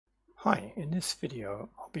Hi, in this video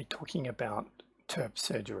I'll be talking about TURP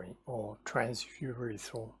surgery or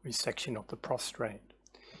transurethral resection of the prostate.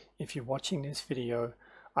 If you're watching this video,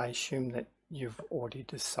 I assume that you've already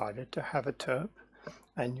decided to have a TURP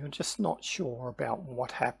and you're just not sure about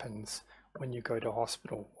what happens when you go to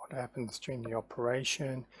hospital, what happens during the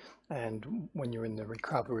operation and when you're in the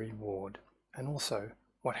recovery ward, and also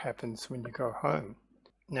what happens when you go home.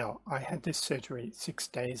 Now, I had this surgery 6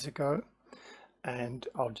 days ago, and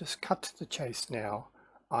I'll just cut to the chase now.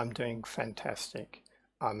 I'm doing fantastic.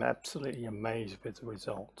 I'm absolutely amazed with the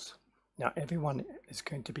results. Now, everyone is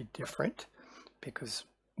going to be different because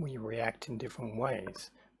we react in different ways,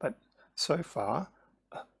 but so far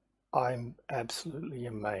I'm absolutely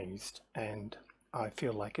amazed and I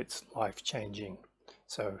feel like it's life-changing.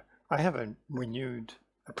 So I have a renewed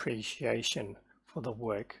appreciation for the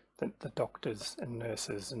work that the doctors and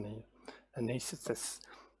nurses and the anesthetists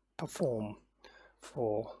perform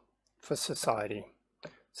for society.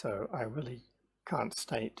 So I really can't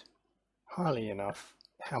state highly enough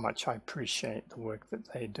how much I appreciate the work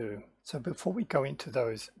that they do. So before we go into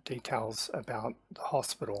those details about the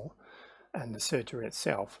hospital and the surgery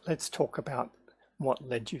itself, let's talk about what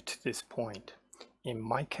led you to this point. In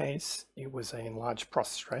my case, it was an enlarged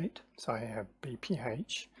prostate, so I have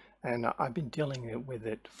BPH, and I've been dealing with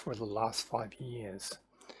it for the last 5 years.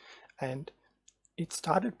 And it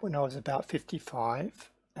started when I was about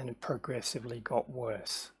 55 and it progressively got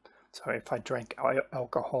worse. So if I drank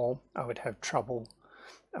alcohol, I would have trouble.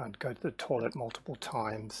 I'd go to the toilet multiple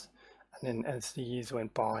times. And then as the years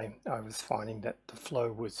went by, I was finding that the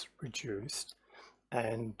flow was reduced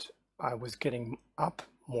and I was getting up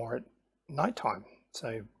more at nighttime.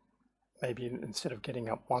 So maybe instead of getting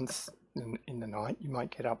up once in the night, you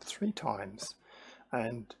might get up 3 times.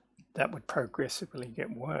 And that would progressively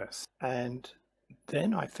get worse. And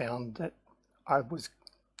then I found that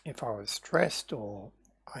if I was stressed or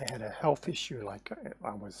I had a health issue, like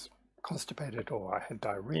I was constipated or I had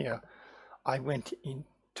diarrhea, I went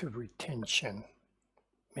into retention,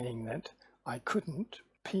 meaning that I couldn't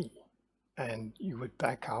pee, and you would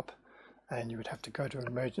back up and you would have to go to an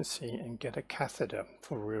emergency and get a catheter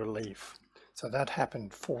for relief. So that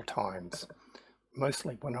happened 4 times,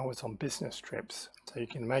 mostly when I was on business trips. So you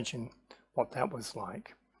can imagine what that was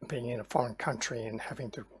like, being in a foreign country and having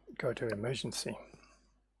to go to emergency,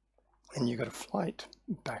 and you got a flight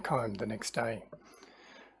back home the next day.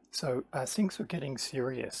 So things were getting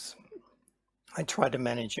serious. I tried to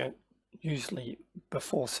manage it. Usually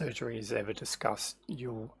before surgery is ever discussed,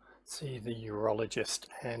 you'll see the urologist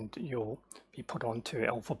and you'll be put onto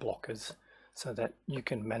alpha blockers so that you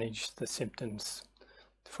can manage the symptoms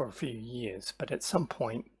for a few years, but at some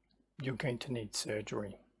point you're going to need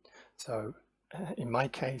surgery. So in my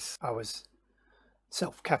case, I was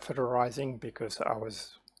self-catheterizing because I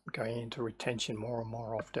was going into retention more and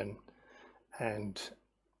more often, and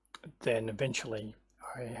then eventually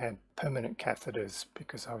I had permanent catheters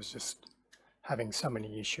because I was just having so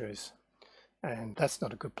many issues, and that's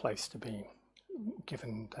not a good place to be,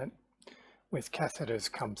 given that with catheters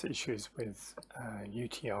comes issues with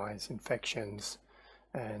UTIs, infections,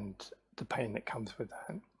 and the pain that comes with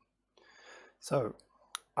that. So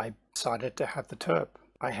I decided to have the TURP.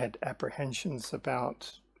 I had apprehensions about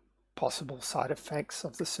possible side effects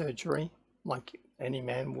of the surgery, like any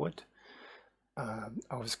man would.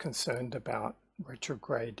 I was concerned about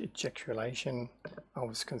retrograde ejaculation. I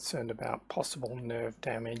was concerned about possible nerve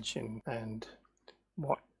damage and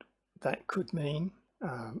what that could mean.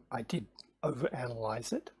 I did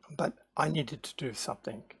overanalyze it, but I needed to do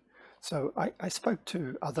something. So I spoke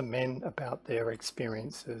to other men about their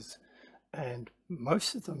experiences, and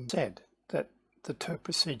most of them said that the TURP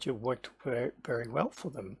procedure worked very well for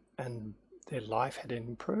them and their life had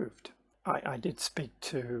improved. I did speak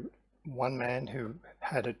to one man who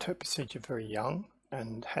had a TURP procedure very young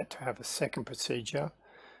and had to have a second procedure,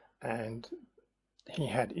 and he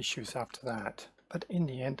had issues after that. But in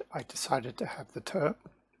the end, I decided to have the TURP,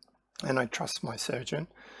 and I trust my surgeon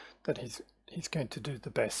that he's going to do the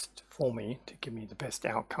best for me to give me the best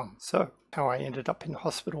outcome. So how I ended up in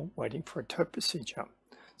hospital waiting for a TURP procedure.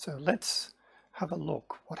 So let's have a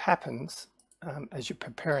look what happens as you're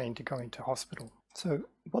preparing to go into hospital. So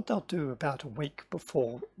what they'll do about a week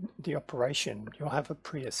before the operation, you'll have a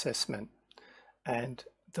pre-assessment, and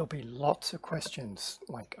there'll be lots of questions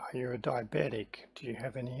like, are you a diabetic? Do you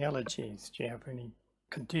have any allergies? Do you have any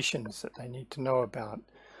conditions that they need to know about?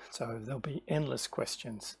 So there'll be endless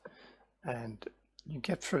questions, and you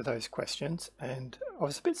get through those questions. And I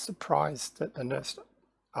was a bit surprised that the nurse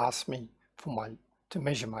asked me to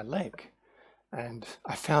measure my leg, and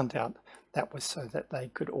I found out that was so that they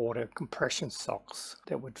could order compression socks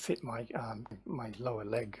that would fit my lower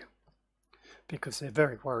leg, because they're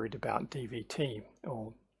very worried about DVT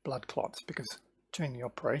or blood clots, because during the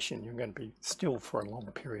operation you're going to be still for a long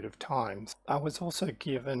period of time. I was also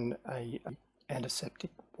given a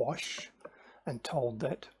antiseptic wash and told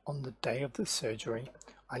that on the day of the surgery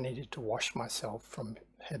I needed to wash myself from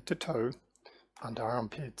head to toe, under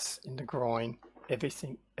armpits, in the groin,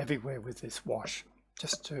 everything, everywhere with this wash,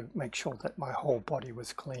 just to make sure that my whole body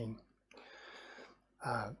was clean.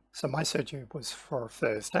 So my surgery was for a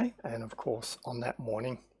Thursday, and of course on that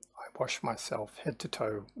morning I washed myself head to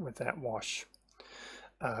toe with that wash.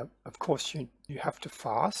 Of course you have to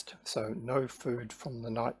fast, so no food from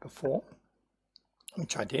the night before,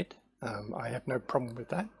 which I did. I have no problem with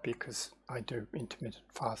that because I do intermittent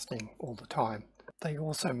fasting all the time. They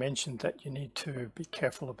also mentioned that you need to be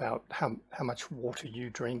careful about how much water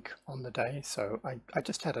you drink on the day. So I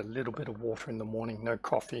just had a little bit of water in the morning, no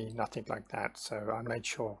coffee, nothing like that. So I made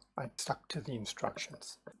sure I stuck to the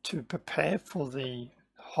instructions. To prepare for the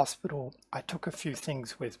hospital, I took a few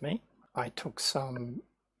things with me. I took some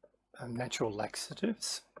natural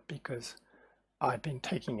laxatives because I've been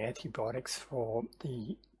taking antibiotics for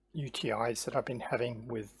the UTIs that I've been having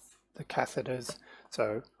with the catheters,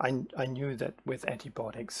 so I knew that with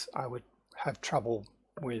antibiotics I would have trouble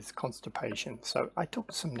with constipation. So I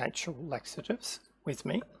took some natural laxatives with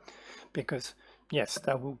me because yes,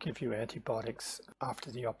 they will give you antibiotics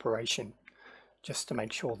after the operation just to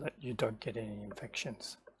make sure that you don't get any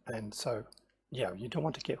infections. And so yeah, you don't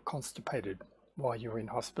want to get constipated while you're in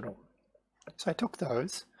hospital. So I took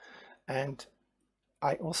those, and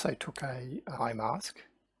I also took a eye mask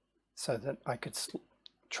so that I could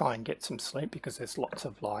try and get some sleep, because there's lots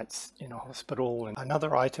of lights in a hospital. And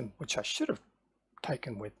another item which I should have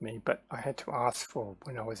taken with me, but I had to ask for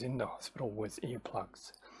when I was in the hospital, was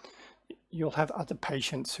earplugs. You'll have other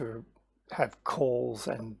patients who have calls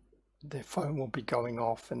and their phone will be going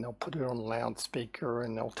off and they'll put it on loudspeaker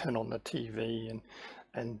and they'll turn on the TV,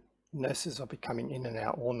 and nurses will be coming in and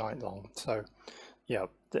out all night long. So yeah,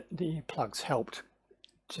 the earplugs helped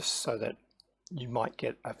just so that you might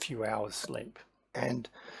get a few hours sleep. And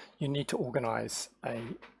you need to organize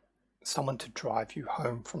someone to drive you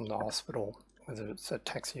home from the hospital, whether it's a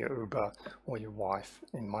taxi or Uber, or your wife.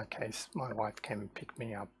 In my case, my wife came and picked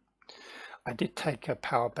me up. I did take a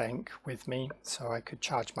power bank with me so I could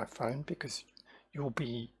charge my phone, because you'll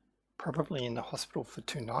be probably in the hospital for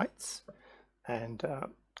 2 nights, and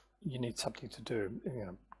you need something to do, you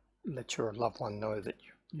know, let your loved one know that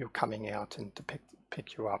you're coming out and to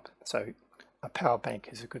pick you up. So a power bank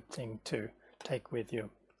is a good thing to take with you.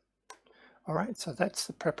 All right, so that's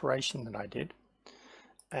the preparation that I did,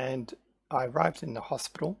 and I arrived in the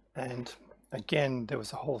hospital, and again there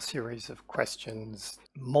was a whole series of questions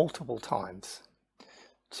multiple times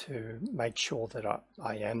to make sure that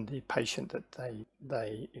I am the patient that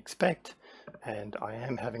they expect, and I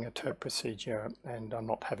am having a TURP procedure and I'm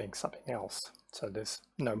not having something else, so there's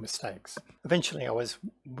no mistakes. Eventually I was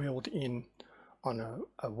wheeled in on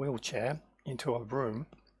a wheelchair into a room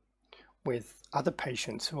with other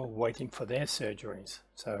patients who were waiting for their surgeries.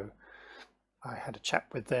 So I had a chat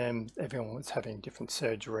with them. Everyone was having different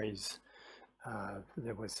surgeries.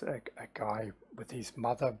 There was a guy with his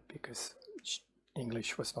mother, because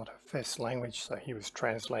English was not her first language, so he was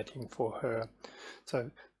translating for her.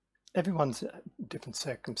 So everyone's different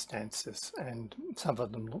circumstances, and some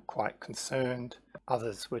of them looked quite concerned,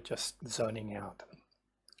 others were just zoning out.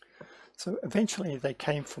 So eventually they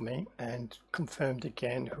came for me and confirmed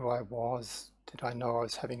again who I was. Did I know I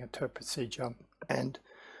was having a TURP procedure? And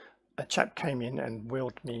a chap came in and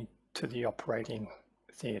wheeled me to the operating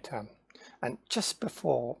theatre. And just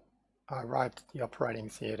before I arrived at the operating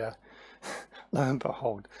theatre, lo and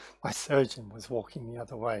behold, my surgeon was walking the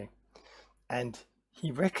other way, and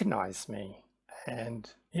he recognized me. And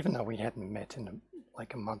even though we hadn't met in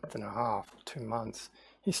like a month and a half or 2 months,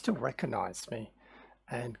 he still recognized me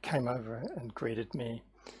and came over and greeted me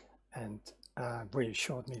and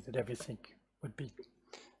reassured me that everything would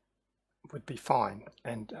be fine.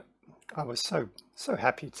 And I was so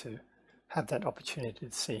happy to have that opportunity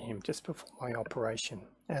to see him just before my operation.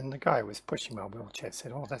 And the guy who was pushing my wheelchair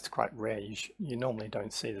said, "Oh, that's quite rare. You normally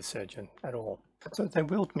don't see the surgeon at all." So they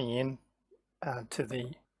wheeled me in to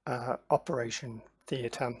the operation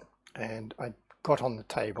theatre, and I got on the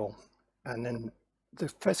table, and then the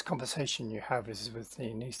first conversation you have is with the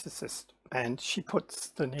anaesthetist, and she puts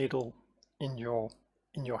the needle in your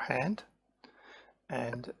hand,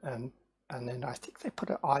 and then I think they put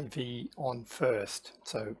an IV on first.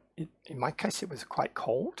 So in my case it was quite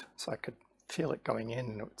cold, so I could feel it going in,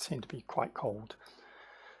 and it seemed to be quite cold.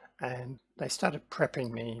 And they started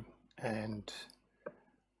prepping me and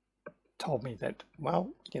told me that,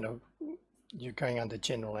 well, you know, you're going under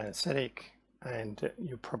general anesthetic and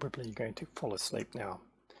you're probably going to fall asleep now.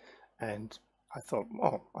 And I thought,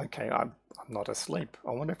 oh, okay, I'm not asleep.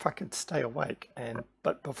 I wonder if I could stay awake.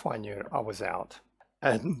 But before I knew it, I was out,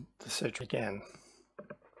 and the surgery began.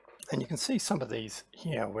 And you can see some of these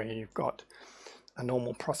here where you've got a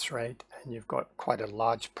normal prostate and you've got quite a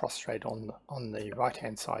large prostate on the right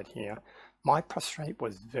hand side here. My prostate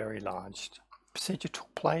was very large. Procedure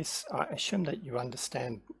took place. I assume that you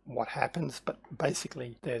understand what happens, but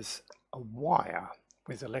basically there's a wire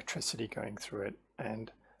with electricity going through it,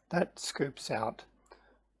 and that scoops out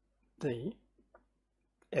the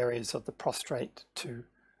areas of the prostate to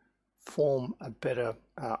form a better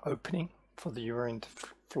opening for the urine to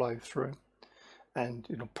flow through, and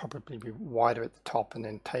it'll probably be wider at the top and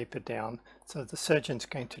then taper down. So the surgeon's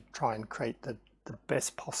going to try and create the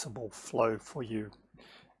best possible flow for you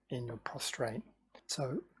in your prostate.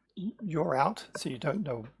 So you're out, so you don't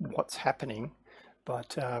know what's happening,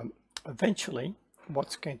 but eventually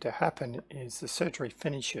what's going to happen is the surgery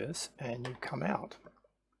finishes and you come out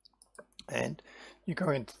and you go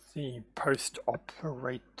into the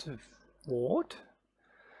post-operative ward,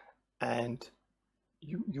 and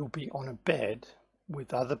you'll be on a bed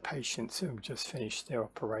with other patients who have just finished their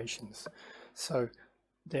operations. So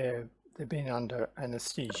they've been under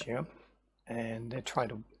anesthesia, and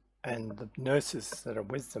and the nurses that are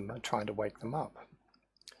with them are trying to wake them up.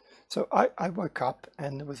 So I woke up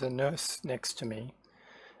and there was a nurse next to me,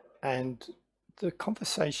 and the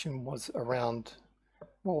conversation was around,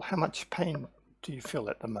 well, how much pain do you feel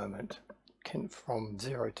at the moment? From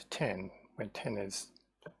 0 to 10, where 10 is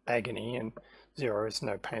agony and 0 is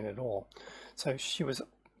no pain at all. So she was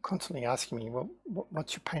constantly asking me, well,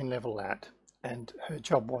 what's your pain level at? And her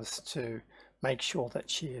job was to make sure that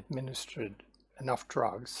she administered enough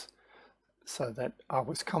drugs so that I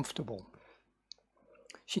was comfortable.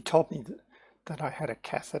 She told me that I had a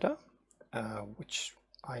catheter, which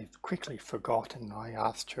I quickly forgot, and I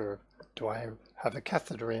asked her, do I have a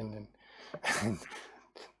catheter in? And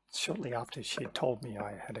shortly after, she had told me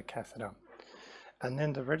I had a catheter. And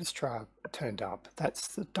then the registrar turned up. That's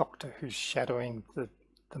the doctor who's shadowing the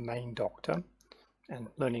main doctor and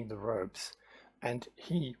learning the ropes. And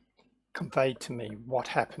he conveyed to me what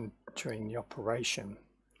happened during the operation.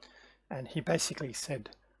 And he basically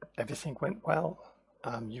said, everything went well.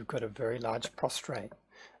 You've got a very large prostate.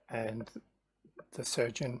 And the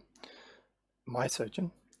surgeon, my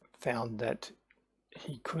surgeon, found that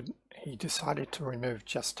he decided to remove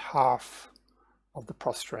just half of the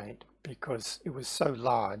prostate because it was so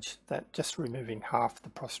large that just removing half the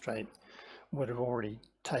prostate would have already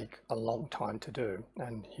take a long time to do,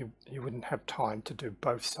 and he wouldn't have time to do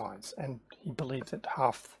both sides, and he believed that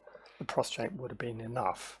half the prostate would have been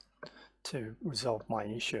enough to resolve my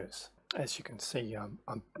issues. As you can see,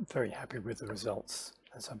 I'm very happy with the results,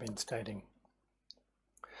 as I've been stating.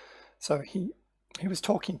 So he was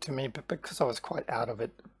talking to me, but because I was quite out of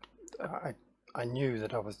it, I knew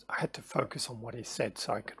that I had to focus on what he said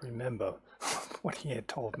so I could remember what he had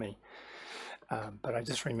told me. But I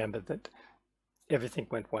just remembered that everything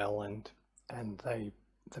went well, and the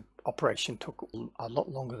operation took a lot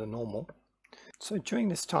longer than normal. So during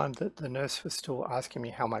this time, the nurse was still asking me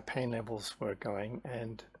how my pain levels were going,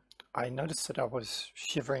 and I noticed that I was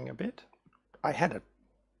shivering a bit. I had a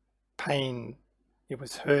pain, it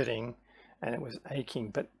was hurting and it was aching,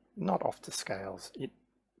 but not off the scales,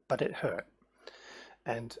 but it hurt.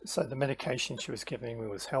 And so the medication she was giving me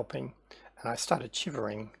was helping, and I started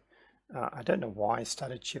shivering. I don't know why I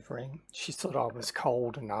started shivering. She thought I was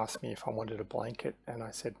cold and asked me if I wanted a blanket, and I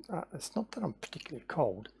said, it's not that I'm particularly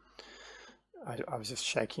cold. I was just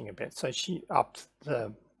shaking a bit. So she upped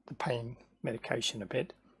the pain medication a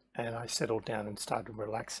bit, and I settled down and started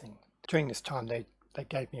relaxing. During this time, they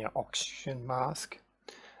gave me an oxygen mask,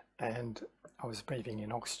 and I was breathing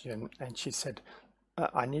in oxygen, and she said,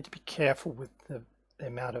 I need to be careful with the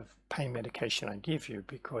amount of pain medication I give you,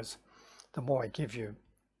 because the more I give you,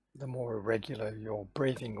 the more irregular your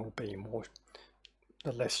breathing will be,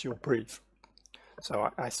 the less you'll breathe.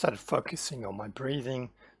 So I started focusing on my breathing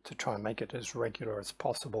to try and make it as regular as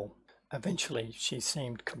possible. Eventually, she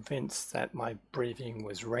seemed convinced that my breathing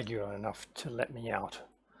was regular enough to let me out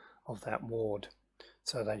of that ward.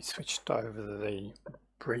 So they switched over the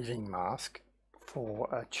breathing mask for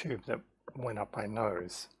a tube that went up my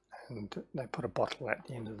nose, and they put a bottle at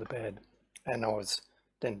the end of the bed, and I was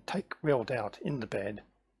then wheeled out in the bed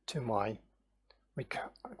to my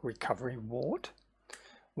recovery ward,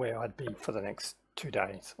 where I'd be for the next 2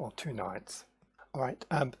 days or 2 nights. All right,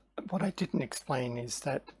 what I didn't explain is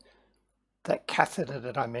that that catheter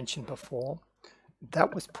that I mentioned before,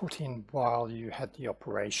 that was put in while you had the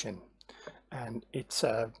operation, and it's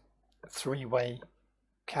a 3-way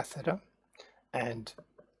catheter, and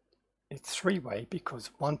it's 3-way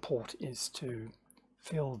because one port is to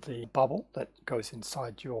fill the bubble that goes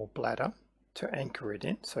inside your bladder to anchor it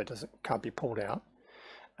in so it can't be pulled out,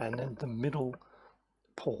 and then the middle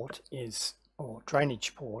port is, or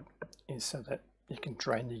drainage port, is so that you can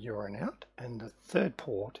drain the urine out, and the third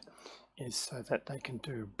port is so that they can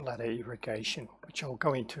do bladder irrigation, which I'll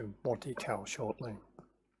go into more detail shortly.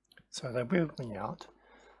 So they wheeled me out,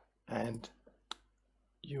 and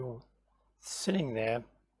you're sitting there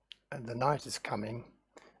and the night is coming,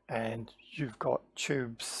 and you've got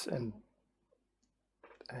tubes and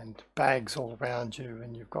bags all around you,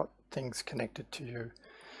 and you've got things connected to you,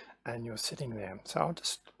 and you're sitting there. So I'll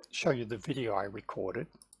just show you the video I recorded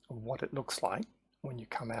of what it looks like when you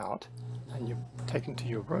come out and you're taken to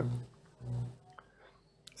your room.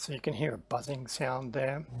 So you can hear a buzzing sound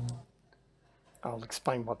there. I'll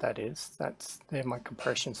explain what that is. They're my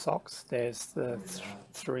compression socks. There's the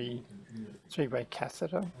three-way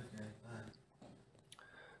catheter.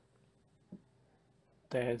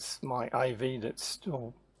 There's my IV that's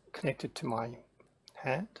still connected to my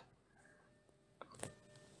hand.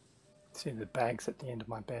 See the bags at the end of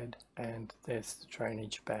my bed, and there's the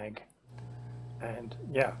drainage bag. And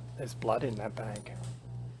yeah, there's blood in that bag.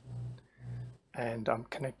 And I'm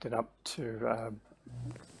connected up to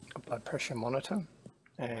a blood pressure monitor,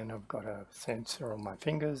 and I've got a sensor on my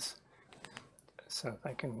fingers so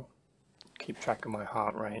they can keep track of my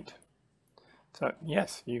heart rate. So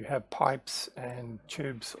yes, you have pipes and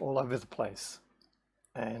tubes all over the place,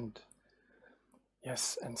 and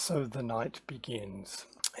yes, and so the night begins.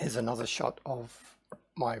 Here's another shot of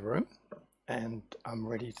my room, and I'm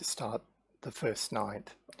ready to start the first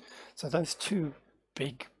night. So those 2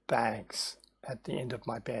 big bags at the end of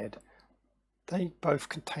my bed, they both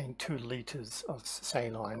contain 2 liters of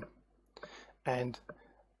saline, and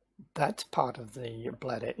that's part of the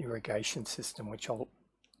bladder irrigation system, which I'll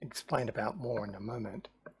explain about more in a moment.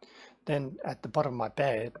 Then at the bottom of my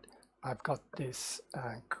bed, I've got this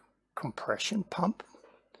compression pump,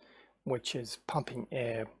 which is pumping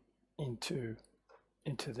air into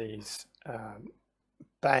these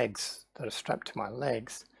bags that are strapped to my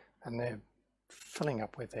legs, and they're filling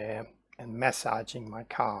up with air and massaging my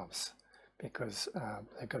calves, because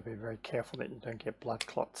they've got to be very careful that you don't get blood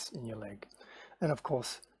clots in your leg. And of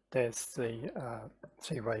course there's the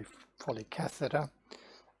 3-way Foley catheter,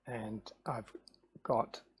 and I've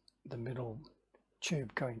got the middle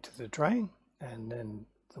tube going to the drain, and then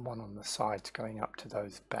the one on the sides going up to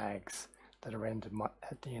those bags that are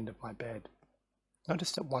at the end of my bed.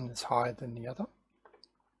 Notice that one is higher than the other.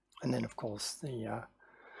 And then of course the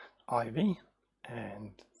IV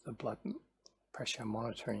and the blood pressure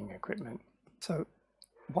monitoring equipment. So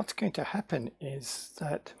what's going to happen is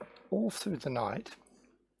that all through the night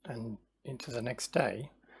and into the next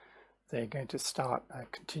day, they're going to start a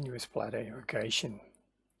continuous bladder irrigation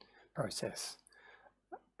process.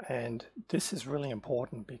 And this is really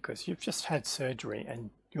important because you've just had surgery and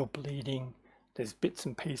you're bleeding. There's bits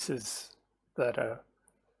and pieces that are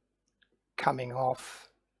coming off,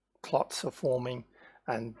 clots are forming,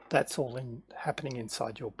 and that's all happening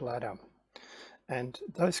inside your bladder. And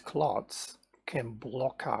those clots can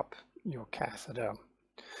block up your catheter.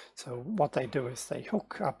 So what they do is they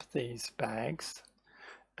hook up these bags,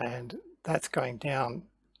 and that's going down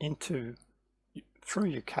through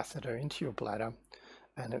your catheter into your bladder,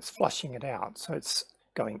 and it's flushing it out. So it's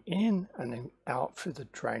going in and then out through the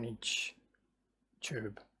drainage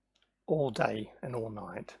tube all day and all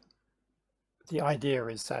night. The idea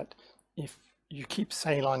is that if you keep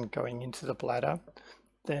saline going into the bladder,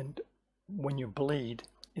 then when you bleed,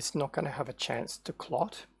 it's not going to have a chance to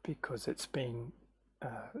clot because it's been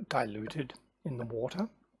diluted in the water,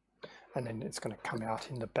 and then it's going to come out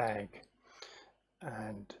in the bag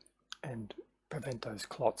and prevent those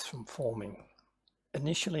clots from forming.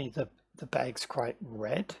 Initially the bag's quite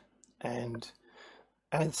red, and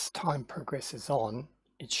as time progresses on,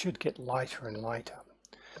 it should get lighter and lighter.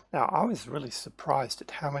 Now I was really surprised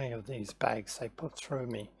at how many of these bags they put through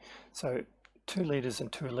me. So 2 liters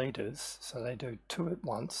and 2 liters, so they do 2 at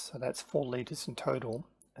once, so that's 4 liters in total,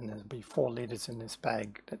 and there'll be 4 liters in this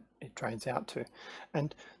bag that it drains out to.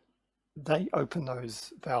 And they open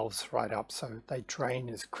those valves right up so they drain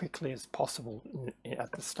as quickly as possible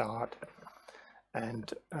at the start.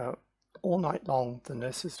 And all night long the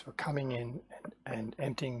nurses were coming in and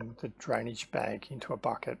emptying the drainage bag into a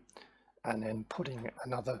bucket, and then putting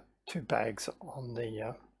another two bags on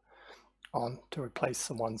the to replace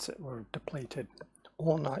the ones that were depleted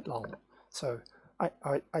all night long. So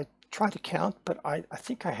I tried to count, but I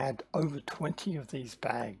think I had over 20 of these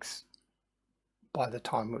bags by the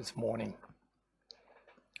time it was morning,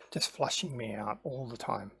 just flushing me out all the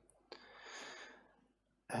time.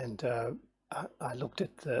 And I looked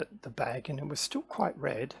at the bag and it was still quite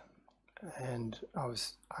red, and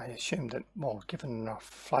I assumed that, well, given enough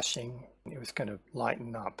flushing, it was going to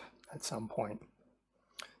lighten up at some point.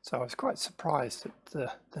 So I was quite surprised at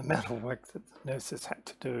the amount of work that the nurses had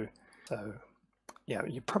to do. So yeah,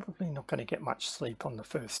 you're probably not going to get much sleep on the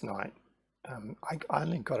first night. I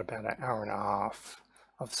only got about an hour and a half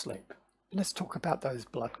of sleep. Let's talk about those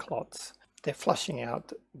blood clots. They're flushing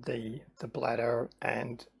out the bladder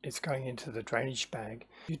and it's going into the drainage bag.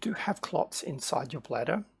 You do have clots inside your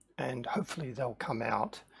bladder, and hopefully they'll come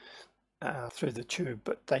out through the tube,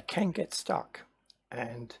 but they can get stuck.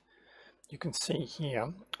 And you can see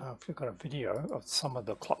here, we've got a video of some of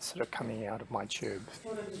the clots that are coming out of my tube.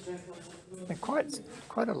 They're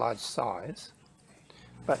quite a large size,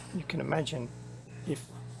 but you can imagine if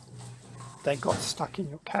they got stuck in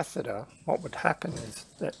your catheter, what would happen is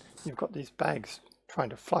that you've got these bags trying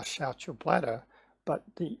to flush out your bladder, but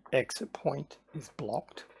the exit point is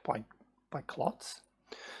blocked by clots.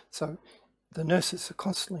 So the nurses are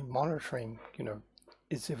constantly monitoring, you know,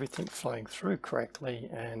 is everything flowing through correctly,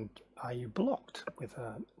 and are you blocked with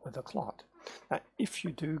a clot? Now, if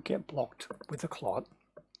you do get blocked with a clot,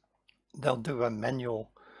 they'll do a manual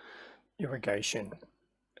irrigation,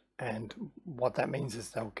 and what that means is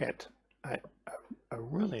they'll get a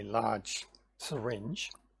really large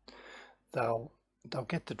syringe. They'll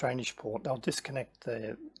get the drainage port, they'll disconnect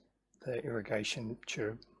the irrigation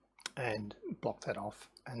tube and block that off,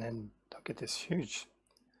 and then they'll get this huge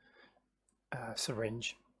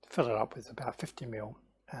syringe, fill it up with about 50 ml,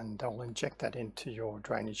 and they'll inject that into your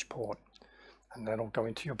drainage port, and that'll go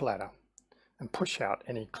into your bladder and push out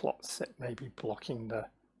any clots that may be blocking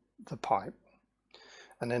the pipe.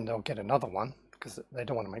 And then they'll get another one, because they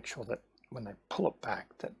don't want to make sure that when they pull it back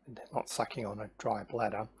that they're not sucking on a dry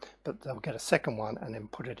bladder, but they'll get a second one and then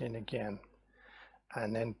put it in again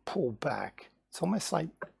and then pull back. It's almost like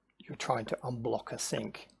you're trying to unblock a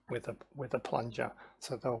sink with a plunger.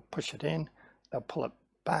 So they'll push it in, they'll pull it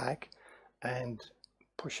back and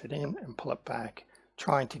push it in and pull it back,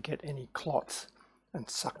 trying to get any clots and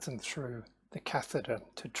suck them through the catheter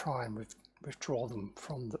to try and withdraw them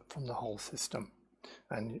from the whole system.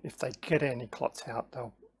 And if they get any clots out,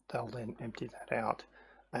 they'll then empty that out,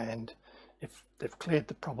 and if they've cleared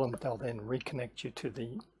the problem, they'll then reconnect you to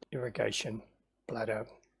the irrigation bladder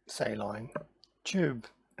saline tube,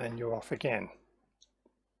 and you're off again,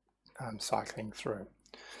 cycling through.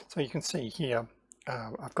 So you can see here,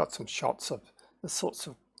 I've got some shots of the sorts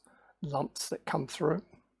of lumps that come through,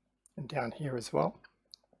 and down here as well.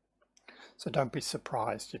 So don't be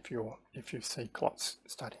surprised if you see clots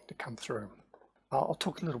starting to come through. I'll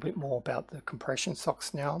talk a little bit more about the compression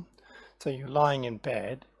socks now. So you're lying in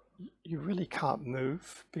bed, you really can't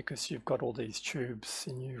move because you've got all these tubes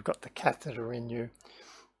and you've got the catheter in you.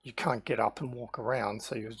 You can't get up and walk around,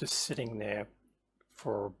 so you're just sitting there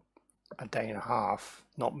for a day and a half,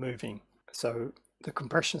 not moving. So the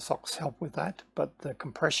compression socks help with that, but the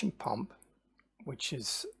compression pump, which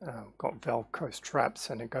is got Velcro straps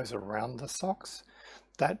and it goes around the socks,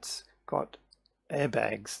 that's got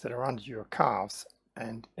airbags that are under your calves,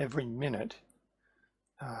 and every minute,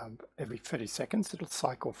 every 30 seconds, it'll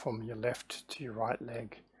cycle from your left to your right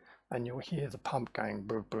leg, and you'll hear the pump going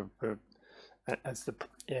boop, boop, boop. And as the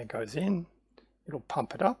air goes in, it'll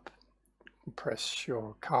pump it up, compress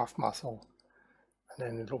your calf muscle, and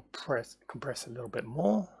then it'll compress a little bit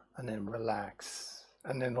more, and then relax,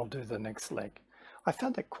 and then it'll do the next leg. I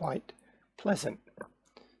found it quite pleasant,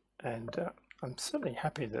 and I'm certainly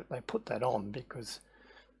happy that they put that on, because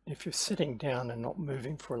if you're sitting down and not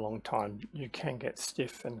moving for a long time, you can get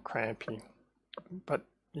stiff and crampy. But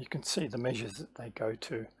you can see the measures that they go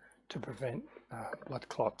to prevent blood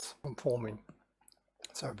clots from forming.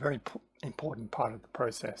 So a very important part of the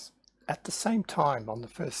process. At the same time, on the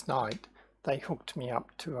first night, they hooked me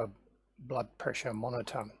up to a blood pressure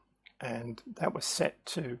monitor, and that was set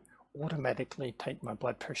to automatically take my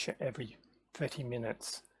blood pressure every 30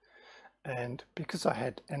 minutes. And because I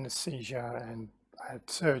had anesthesia and I had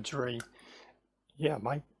surgery, yeah,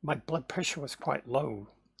 my blood pressure was quite low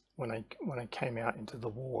when I came out into the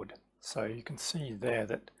ward. So you can see there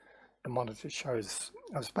that the monitor shows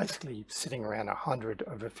I was basically sitting around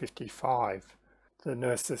 100/55. The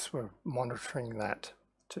nurses were monitoring that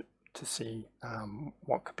to see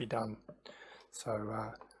what could be done.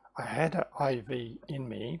 So I had an IV in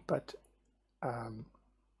me, but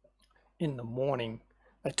in the morning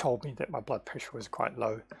they told me that my blood pressure was quite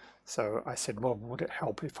low. So I said, well, would it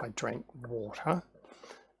help if I drank water?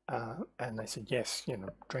 And they said, yes,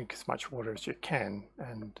 drink as much water as you can.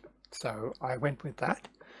 And so I went with that.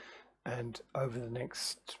 And over the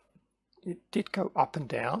next, it did go up and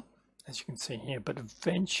down, as you can see here, but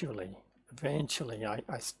eventually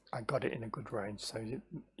I got it in a good range. So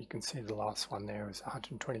you can see the last one there is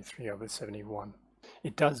 123/71.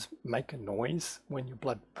 It does make a noise when your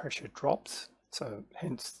blood pressure drops, so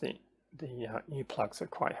hence the earplugs are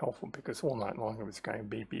quite helpful, because all night long it was going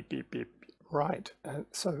beep, beep, beep, beep. Right,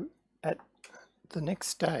 so at the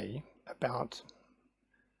next day, about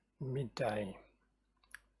midday,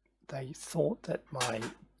 they thought that my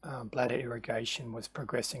bladder irrigation was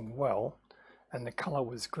progressing well and the color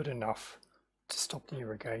was good enough to stop the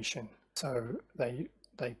irrigation. So they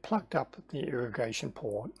plugged up the irrigation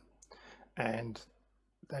port, and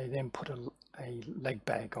they then put a leg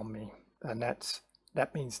bag on me, and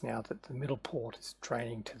that means now that the middle port is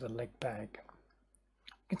draining to the leg bag.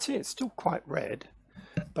 You can see it's still quite red,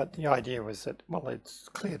 but the idea was that, well, it's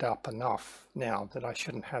cleared up enough now that I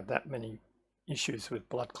shouldn't have that many issues with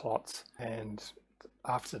blood clots, and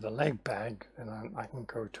after the leg bag, then I can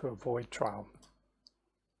go to a void trial.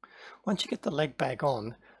 Once you get the leg bag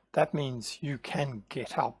on, that means you can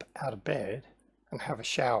get up out of bed and have a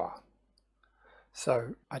shower.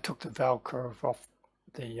 So I took the Velcro off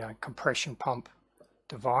the compression pump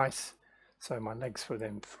device, so my legs were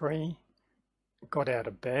then free, got out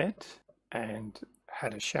of bed and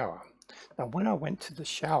had a shower. Now when I went to the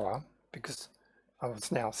shower, because I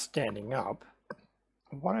was now standing up,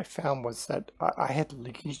 what I found was that I had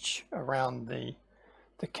leakage around the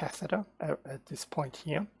catheter at this point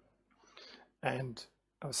here, and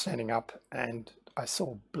I was standing up and I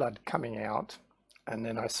saw blood coming out, and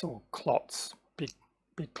then I saw clots,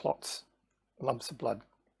 big clots, lumps of blood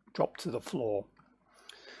drop to the floor,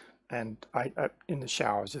 and I in the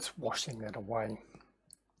shower I was just washing that away.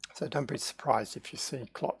 So don't be surprised if you see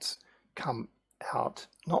clots come out,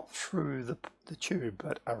 not through the tube,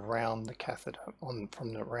 but around the catheter,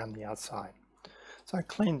 around the outside. So I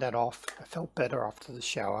cleaned that off. I felt better after the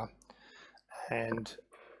shower, and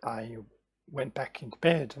I went back into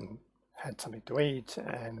bed and had something to eat,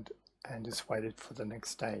 and just waited for the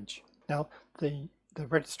next stage. Now the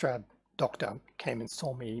registrar doctor came and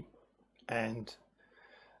saw me, and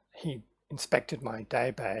he inspected my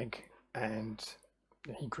day bag, and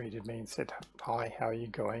he greeted me and said, hi, how are you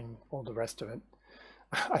going, all the rest of it.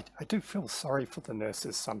 I do feel sorry for the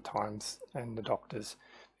nurses sometimes and the doctors,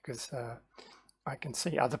 because I can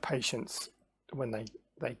see other patients, when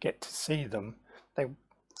they get to see them, they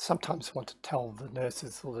sometimes want to tell the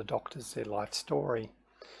nurses or the doctors their life story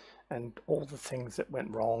and all the things that went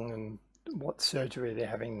wrong and what surgery they're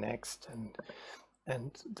having next,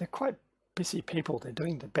 and they're quite busy people. They're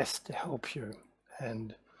doing their best to help you,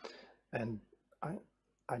 and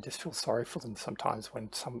I just feel sorry for them sometimes when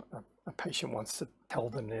a patient wants to tell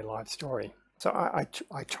them their life story. So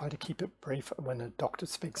I try to keep it brief. When a doctor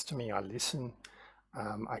speaks to me, I listen.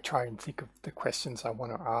 I try and think of the questions I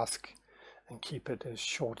want to ask and keep it as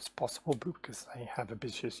short as possible, because they have a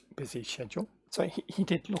busy schedule. So he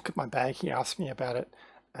did look at my bag. He asked me about it,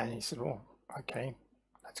 and he said, oh, okay,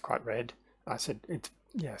 that's quite red. I said,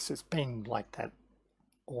 yes, it's been like that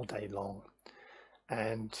all day long.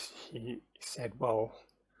 And he said, well,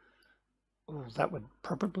 that would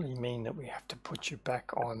probably mean that we have to put you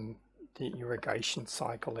back on the irrigation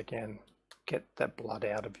cycle again, get that blood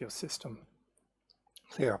out of your system,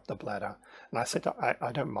 clear up the bladder. And I said,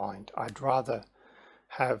 I don't mind. I'd rather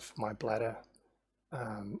have my bladder,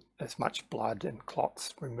 as much blood and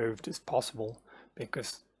clots removed as possible,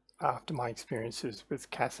 because after my experiences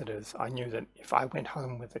with catheters, I knew that if I went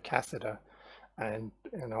home with a catheter and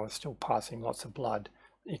I was still passing lots of blood,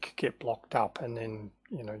 it could get blocked up, and then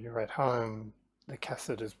you're at home, the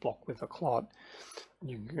catheter's blocked with a clot,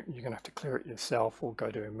 you're going to have to clear it yourself or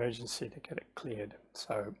go to emergency to get it cleared.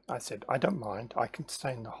 So I said, I don't mind. I can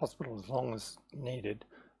stay in the hospital as long as needed.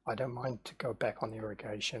 I don't mind to go back on the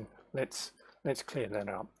irrigation. Let's clear that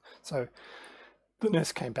up. So the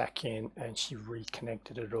nurse came back in and she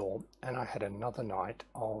reconnected it all, and I had another night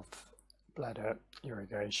of bladder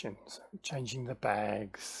irrigation, so changing the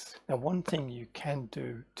bags. Now, one thing you can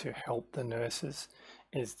do to help the nurses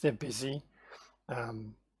is they're busy.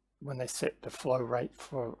 When they set the flow rate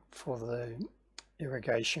for the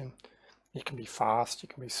irrigation, it can be fast,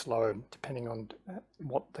 it can be slow, depending on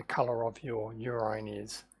what the color of your urine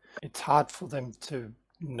is. It's hard for them to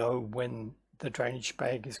know when the drainage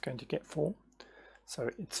bag is going to get full. So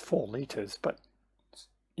it's 4 liters, but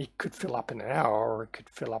it could fill up in an hour or it could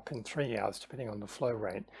fill up in 3 hours depending on the flow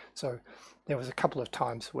rate. So there was a couple of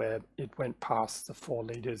times where it went past the 4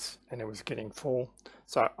 liters and it was getting full.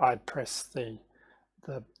 So I'd press the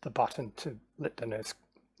button to let the nurse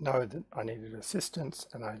know that I needed assistance,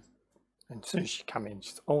 and as soon as she come in,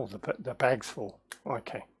 she's, oh, the bag's full.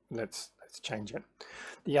 Okay, let's change it.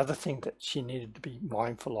 The other thing that she needed to be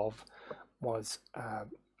mindful of was,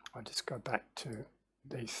 I'll just go back to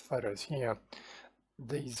these photos here.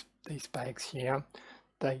 These bags here,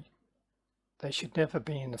 they should never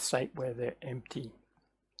be in a state where they're empty,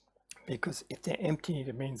 because if they're empty,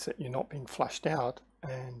 it means that you're not being flushed out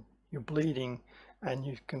and you're bleeding and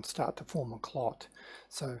you can start to form a clot.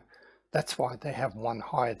 So that's why they have one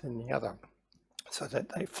higher than the other, so that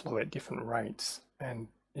they flow at different rates, and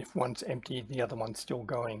if one's empty, the other one's still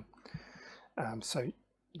going. So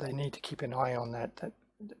they need to keep an eye on that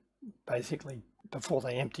basically before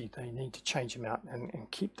they empty, they need to change them out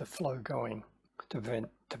and keep the flow going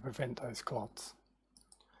to prevent those clots.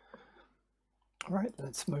 All right,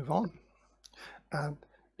 let's move on.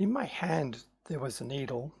 In my hand, there was a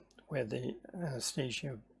needle where the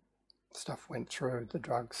anesthesia stuff went through, the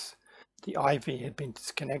drugs. The IV had been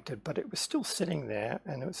disconnected, but it was still sitting there,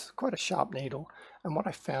 and it was quite a sharp needle. And what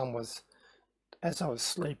I found was, as I was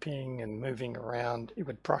sleeping and moving around, it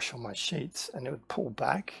would brush on my sheets and it would pull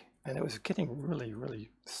back, and it was getting really, really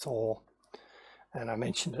sore. And I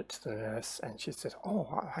mentioned it to the nurse, and she said,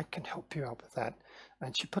 oh, I can help you out with that.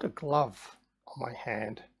 And she put a glove on my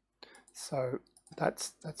hand. So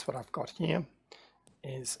that's what I've got here,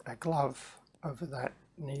 is a glove over that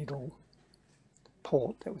needle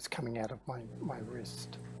port that was coming out of my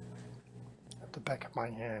wrist at the back of my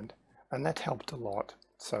hand, and that helped a lot.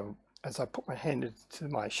 So as I put my hand into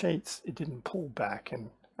my sheets, it didn't pull back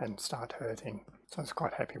and start hurting. So I was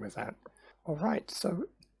quite happy with that. All right, so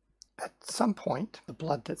at some point, the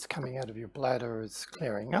blood that's coming out of your bladder is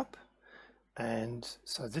clearing up. And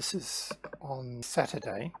so this is on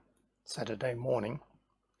Saturday morning.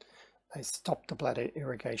 They stopped the bladder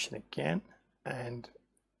irrigation again, and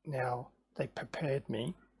now they prepared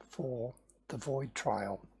me for the void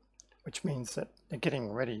trial, which means that they're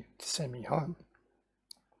getting ready to send me home.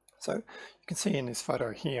 So you can see in this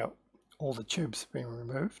photo here, all the tubes have been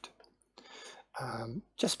removed.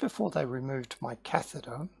 Just before they removed my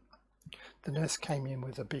catheter, the nurse came in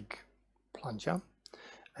with a big plunger,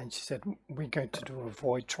 and she said, we're going to do a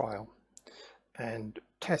void trial and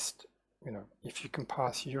test, if you can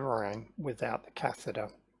pass urine without the catheter,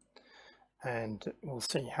 and we'll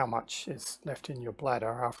see how much is left in your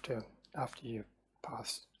bladder after you've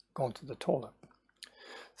gone to the toilet.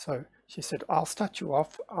 So she said, I'll start you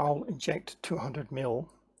off, I'll inject 200 ml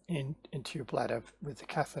into your bladder with the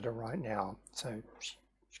catheter right now. So she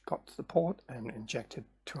got to the port and injected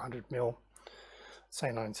 200 ml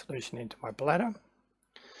saline solution into my bladder,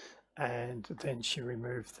 and then she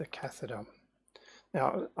removed the catheter.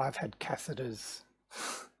 Now, I've had catheters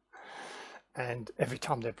and every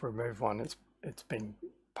time they've removed one, it's been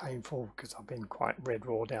painful because I've been quite red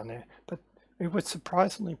raw down there, but it was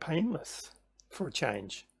surprisingly painless for a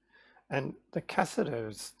change. And the catheter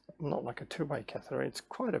is not like a two-way catheter, it's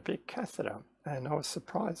quite a big catheter, and I was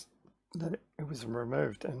surprised that it was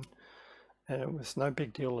removed, and it was no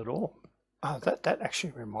big deal at all. That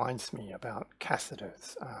actually reminds me about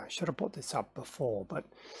catheters. I should have brought this up before, but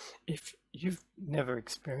if you've never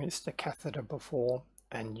experienced a catheter before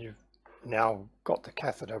and you've now got the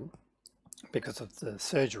catheter because of the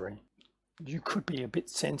surgery, you could be a bit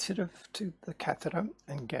sensitive to the catheter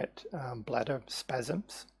and get bladder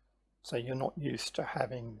spasms. So you're not used to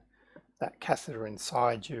having that catheter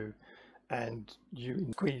inside you, and you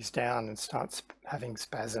squeeze down and start having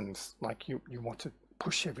spasms, like you want to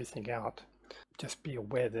push everything out. Just be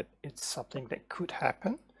aware that it's something that could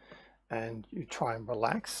happen, and you try and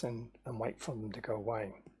relax and wait for them to go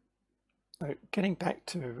away. So getting back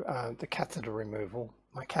to the catheter removal,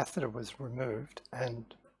 my catheter was removed,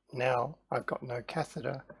 and now I've got no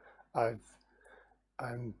catheter.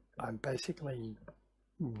 I'm basically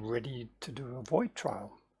ready to do a void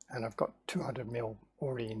trial, and I've got 200 ml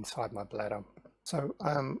already inside my bladder. So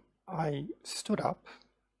I stood up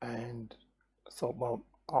and thought, well,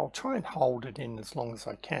 I'll try and hold it in as long as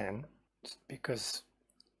I can, because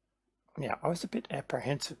I was a bit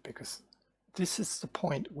apprehensive, because this is the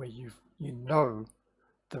point where you know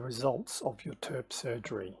the results of your TURP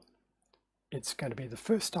surgery. It's going to be the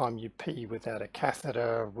first time you pee without a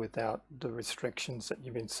catheter, without the restrictions that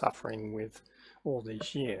you've been suffering with all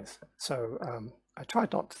these years. So I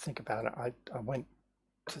tried not to think about it. I went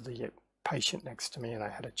to the patient next to me and I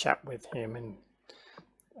had a chat with him, and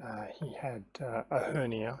he had a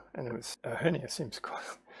hernia, and a hernia seems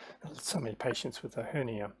so many patients with a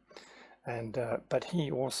hernia, and but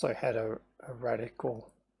he also had a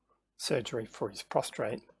radical surgery for his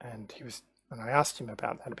prostate, and I asked him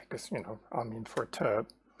about that because, you know, I'm in for a TURP,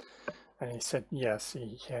 and he said yes,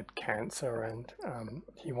 he had cancer, and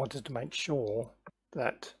he wanted to make sure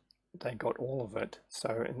that they got all of it.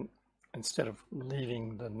 So instead of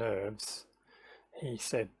leaving the nerves, he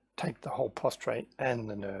said take the whole prostate and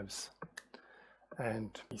the nerves.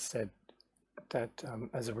 And he said that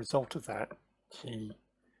as a result of that, he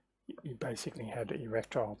basically had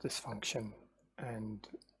erectile dysfunction, and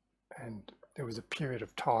there was a period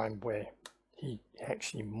of time where he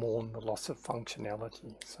actually mourned the loss of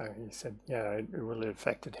functionality. So he said, yeah, it really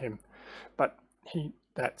affected him, but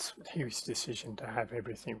that's his decision to have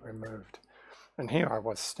everything removed. And here I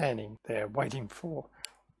was standing there waiting for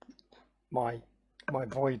my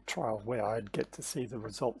void trial, where I'd get to see the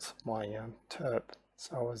results of my TURP.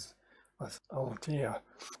 So I was, oh dear,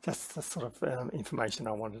 that's the sort of information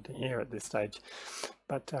I wanted to hear at this stage.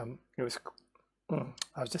 But it was,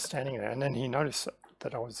 I was just standing there, and then he noticed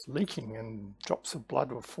that I was leaking and drops of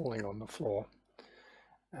blood were falling on the floor.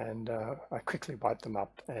 And I quickly wiped them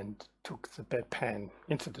up and took the bedpan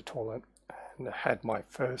into the toilet and had my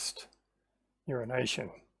first urination.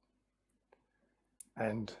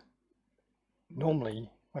 And normally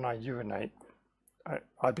when I urinate,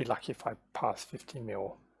 I'd be lucky if I passed 50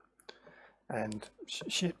 ml. And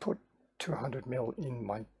she had put 200 ml in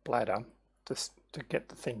my bladder just to get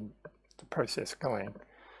the process going.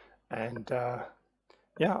 And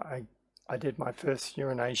yeah, I did my first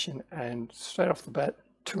urination, and straight off the bat,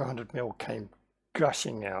 200 ml came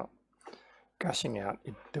gushing out.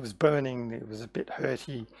 It was burning, it was a bit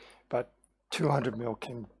hurty, but 200 ml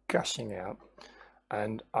came gushing out,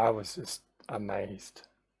 and I was just amazed.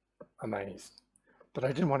 But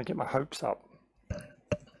I didn't want to get my hopes up.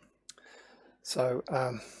 So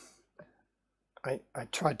I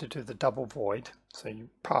tried to do the double void. So you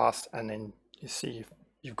pass, and then you see if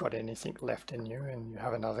you've got anything left in you, and you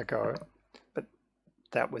have another go. But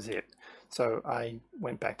that was it. So I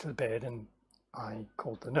went back to the bed and I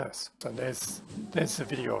called the nurse. So there's a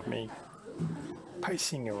video of me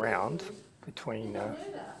pacing around between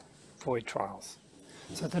void trials.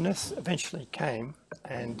 So the nurse eventually came,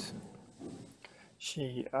 and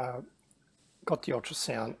she got the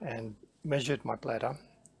ultrasound and measured my bladder,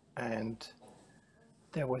 and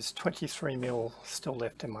there was 23 ml still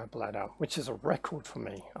left in my bladder, which is a record for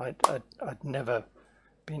me. I'd never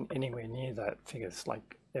been anywhere near that figures.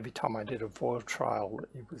 Like every time I did a void trial,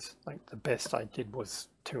 it was like the best I did was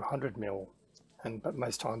 200 ml, but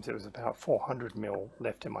most times it was about 400 ml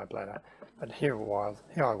left in my bladder. But here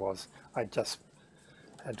I was. I just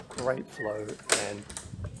had great flow, and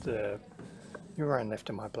the urine left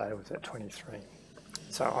in my bladder was at 23.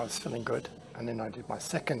 So I was feeling good. And then I did my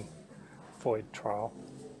second void trial.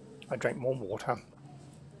 I drank more water,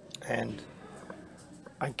 and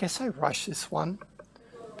I guess I rushed this one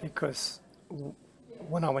because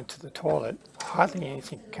when I went to the toilet, hardly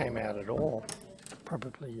anything came out at all,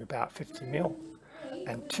 probably about 50 ml,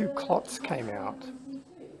 and 2 clots came out,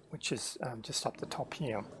 which is just up the top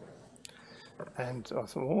here. And I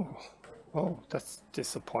thought, oh, that's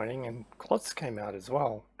disappointing, and clots came out as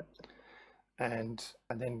well. And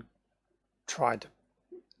I then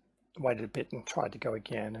waited a bit and tried to go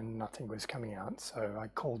again, and nothing was coming out. So I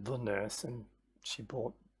called the nurse, and she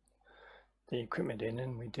brought the equipment in,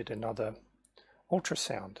 and we did another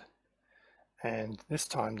ultrasound. And this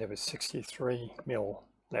time there was 63 ml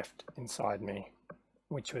left inside me,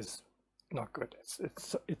 which was not good.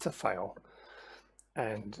 It's a fail.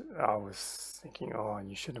 And I was thinking, oh,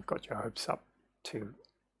 you shouldn't have got your hopes up too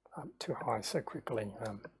high so quickly.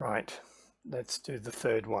 Right, let's do the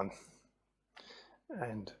third one.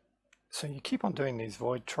 And so you keep on doing these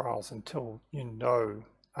void trials until you know,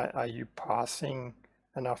 are you passing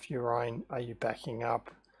enough urine? Are you backing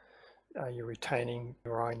up? Are you retaining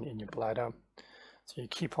urine in your bladder? So you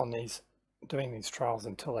keep on doing these trials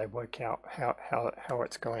until they work out how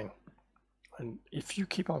it's going. And if you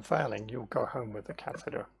keep on failing, you'll go home with a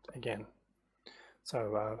catheter again.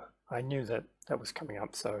 So I knew that was coming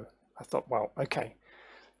up. So I thought, well, okay,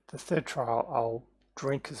 the third trial, I'll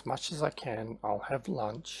drink as much as I can. I'll have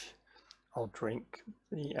lunch. I'll drink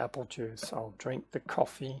the apple juice. I'll drink the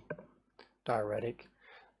coffee, diuretic.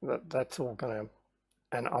 That's all going to,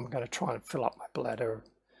 and I'm going to try and fill up my bladder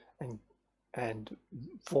and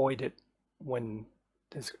void it when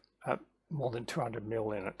there's more than 200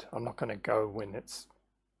 ml in it. I'm not going to go when it's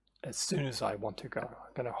as soon as I want to go.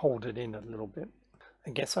 I'm going to hold it in a little bit.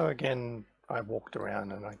 I guess so. Again, I walked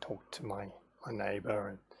around and I talked to my neighbor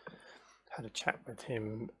and had a chat with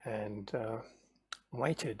him, and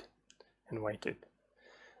waited and waited.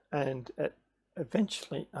 And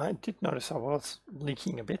eventually I did notice I was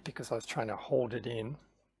leaking a bit because I was trying to hold it in,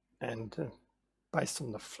 and based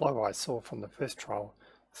on the flow I saw from the first trial,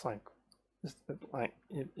 it's like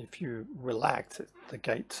if you relax, the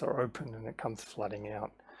gates are open and it comes flooding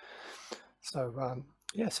out. So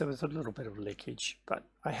yes, there was a little bit of leakage, but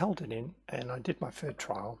I held it in and I did my third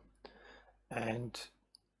trial and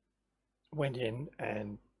went in,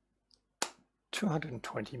 and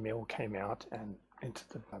 220 ml came out and into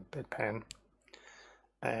the bedpan,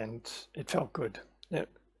 and it felt good.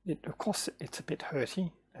 Of course, it's a bit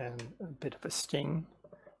hurty and a bit of a sting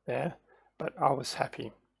there, but I was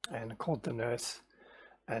happy, and I called the nurse,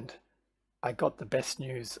 and I got the best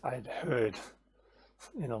news I'd heard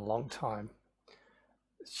in a long time.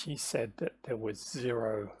 She said that there was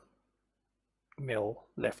 0 ml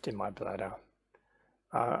left in my bladder.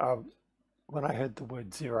 When I heard the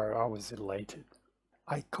word 0, I was elated.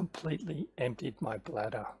 I completely emptied my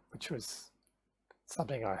bladder, which was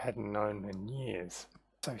something I hadn't known in years.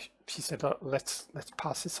 So she said, let's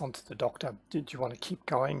pass this on to the doctor. Do you want to keep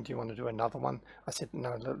going? Do you want to do another one? I said,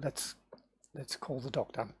 no, let's call the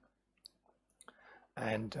doctor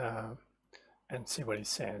and see what he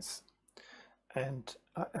says. And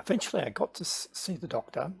eventually I got to see the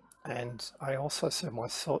doctor, and I also saw my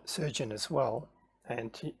surgeon as well,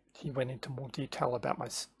 and he went into more detail about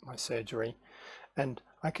my surgery, and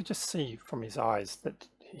I could just see from his eyes that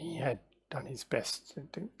he had done his best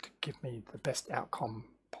to give me the best outcome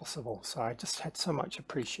possible. So I just had so much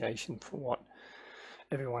appreciation for what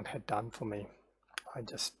everyone had done for me. I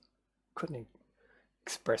just couldn't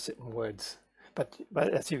express it in words. But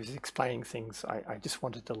as he was explaining things, I just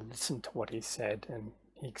wanted to listen to what he said, and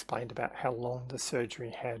he explained about how long the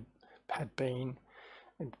surgery had been.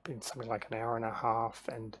 It'd been something like an hour and a half,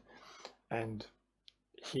 and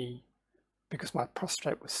because my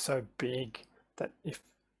prostate was so big that if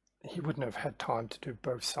he wouldn't have had time to do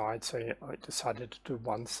both sides, so I decided to do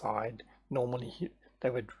one side. Normally they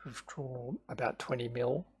would withdraw about 20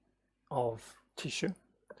 ml of tissue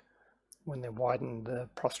when they widen the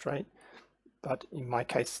prostate, but in my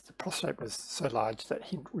case the prostate was so large that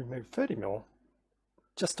he'd remove 30 ml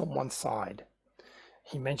just on one side.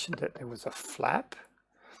 He mentioned that there was a flap,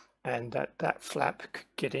 and that flap could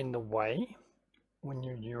get in the way when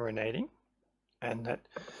you're urinating, and that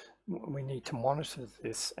we need to monitor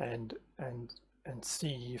this and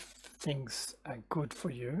see if things are good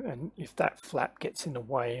for you, and if that flap gets in the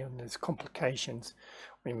way and there's complications,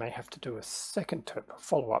 we may have to do a second TURP, a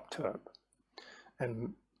follow-up TURP,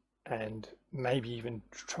 and maybe even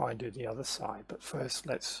try and do the other side. But first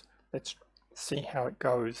let's see how it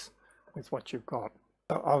goes with what you've got.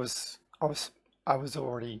 So I was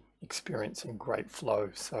already experiencing great flow,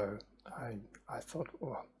 so I thought,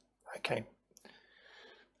 oh, okay,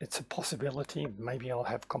 it's a possibility. Maybe I'll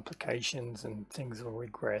have complications and things will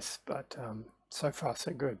regress, but so far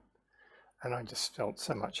so good. And I just felt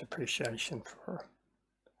so much appreciation for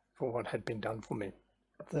what had been done for me.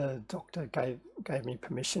 The doctor gave me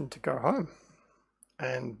permission to go home,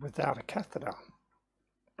 and without a catheter.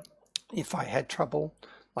 If I had trouble,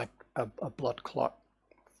 like a blood clot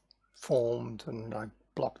formed and I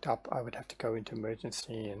blocked up, I would have to go into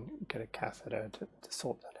emergency and get a catheter to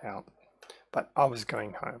sort that out. But I was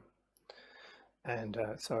going home, and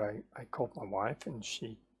so I called my wife, and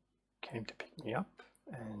she came to pick me up,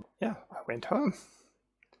 and yeah, I went home,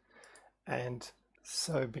 and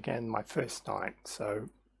so began my first night. So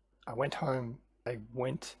I went home, I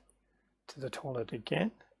went to the toilet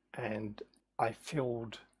again, and I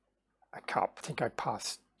filled a cup. I think I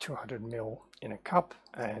passed 200 ml in a cup,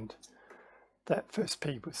 and that first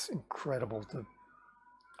pee was incredible.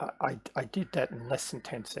 I did that in less than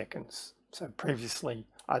 10 seconds. So previously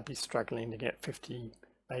I'd be struggling to get 50,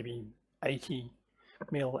 maybe 80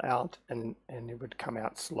 ml out, and it would come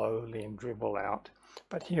out slowly and dribble out.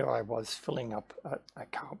 But here I was filling up a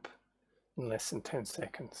cup in less than 10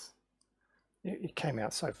 seconds. It came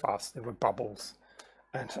out so fast, there were bubbles,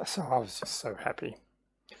 and so I was just so happy.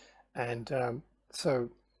 And so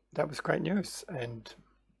that was great news, and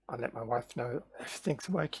I let my wife know everything's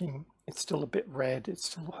working. It's still a bit red, it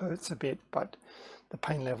still hurts a bit, but the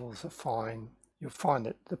pain levels are fine. You'll find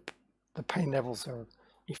that the pain levels are,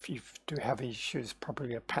 if you do have issues,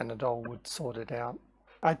 probably a Panadol would sort it out.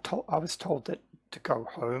 I was told that to go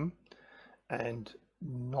home and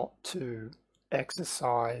not to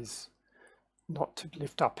exercise, not to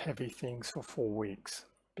lift up heavy things for 4 weeks,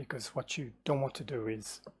 because what you don't want to do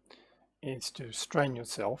is to strain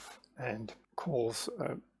yourself and cause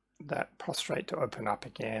that prostate to open up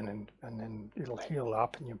again, and then it'll heal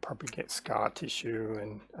up, and you'll probably get scar tissue,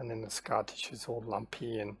 and then the scar tissue is all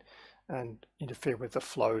lumpy and interfere with the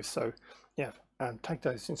flow. So yeah, take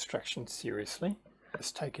those instructions seriously.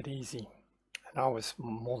 Just take it easy. And I was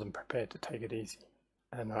more than prepared to take it easy,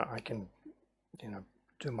 and I can,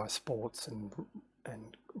 do my sports and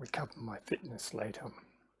recover my fitness later.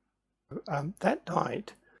 That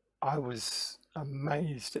night I was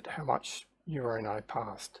amazed at how much urine I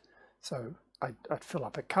passed. So I'd fill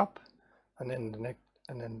up a cup, and then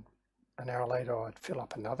an hour later I'd fill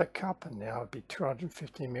up another cup, and now it'd be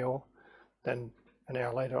 250 ml. Then an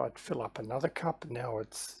hour later I'd fill up another cup, and now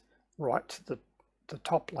it's right to the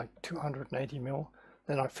top, like 280 ml.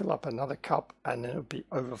 Then I fill up another cup, and then it would be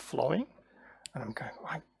overflowing. And I'm going,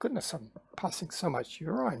 my goodness, I'm passing so much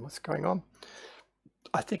urine. What's going on?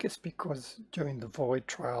 I think it's because during the void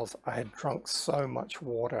trials I had drunk so much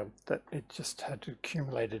water that it just had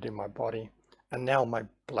accumulated in my body, and now my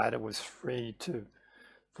bladder was free to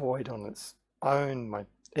void on its own.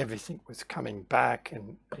 Everything was coming back,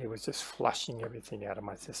 and it was just flushing everything out of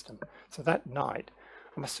my system. So that night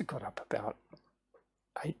I must have got up about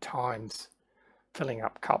 8 times, filling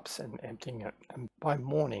up cups and emptying it, and by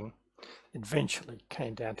morning it eventually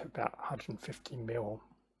came down to about 150 ml.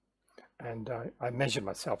 And I measured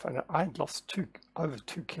myself, and I had lost over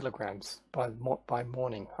 2 kilograms by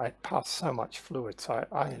morning. I had passed so much fluid, so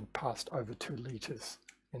I had passed over 2 liters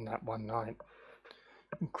in that one night.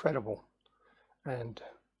 Incredible. And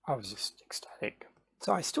I was just ecstatic.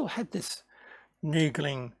 So I still had this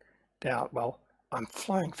niggling doubt. Well, I'm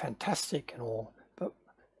flowing fantastic and all, but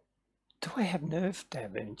do I have nerve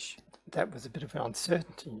damage? That was a bit of an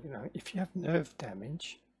uncertainty. If you have nerve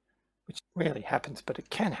damage, which rarely happens, but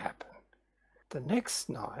it can happen. The next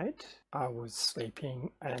night I was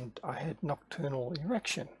sleeping and I had nocturnal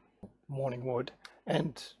erection, morning wood,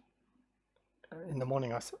 and in the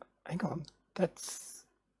morning I said, hang on, that's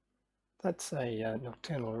a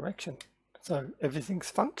nocturnal erection. So everything's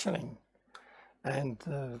functioning.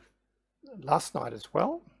 And last night as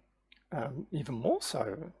well, even more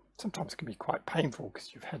so. Sometimes it can be quite painful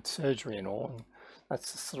because you've had surgery and all, and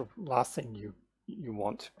that's the sort of last thing you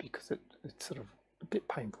want, because it's sort of a bit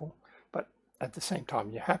painful. But at the same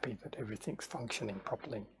time, you're happy that everything's functioning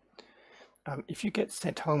properly. If you get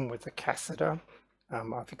sent home with a catheter,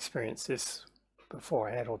 I've experienced this before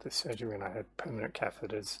I had all this surgery, and I had permanent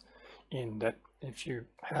catheters in, that if you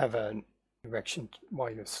have an erection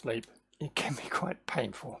while you're asleep, it can be quite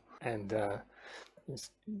painful, and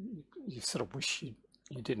you sort of wish you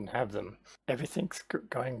didn't have them. Everything's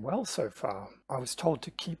going well so far. I was told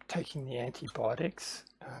to keep taking the antibiotics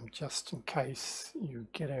just in case you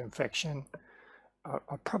get an infection.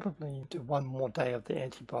 I'll probably do 1 more day of the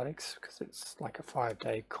antibiotics because it's like a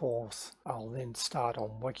 5-day course. I'll then start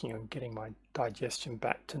on working on getting my digestion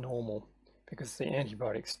back to normal, because the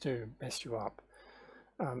antibiotics do mess you up.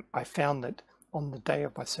 I found that on the day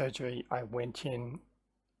of my surgery, I went in,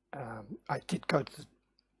 I did go to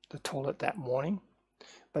the toilet that morning,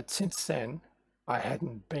 but since then I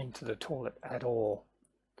hadn't been to the toilet at all.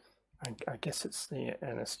 I guess it's the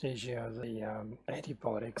anesthesia, the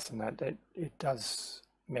antibiotics, and that it does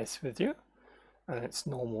mess with you, and it's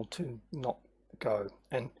normal to not go.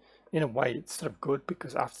 And in a way it's sort of good,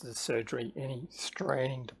 because after the surgery, any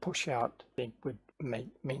straining to push out would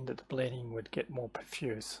mean that the bleeding would get more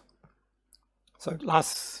profuse. So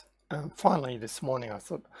finally this morning I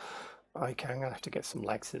thought, okay, I'm going to have to get some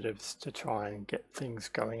laxatives to try and get things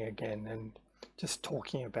going again. And just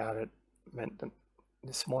talking about it meant that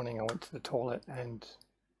this morning I went to the toilet and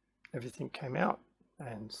everything came out,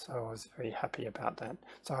 and so I was very happy about that.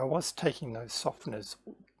 So I was taking those softeners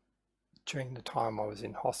during the time I was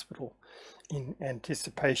in hospital in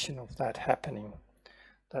anticipation of that happening,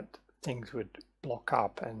 that things would block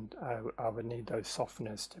up, and I would need those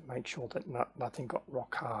softeners to make sure that nothing got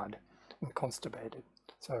rock hard and constipated.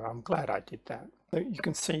 So I'm glad I did that. So you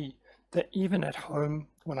can see that even at home,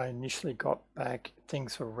 when I initially got back,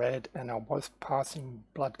 things were red and I was passing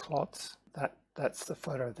blood clots. That's the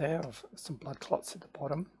photo there of some blood clots at the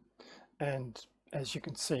bottom. And as you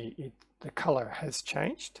can see, the color has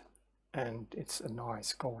changed, and it's a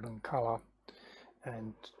nice golden color.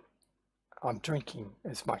 And I'm drinking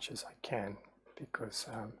as much as I can, because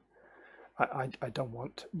I don't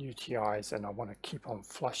want UTIs, and I want to keep on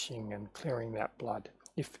flushing and clearing that blood.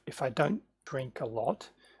 If I don't drink a lot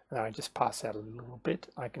and I just pass out a little bit,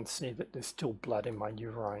 I can see that there's still blood in my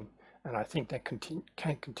urine, and I think that can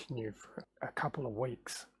continue for a couple of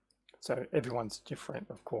weeks. So everyone's different,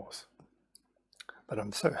 of course, but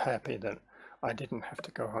I'm so happy that I didn't have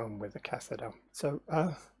to go home with a catheter. So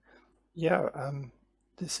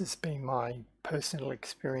This has been my personal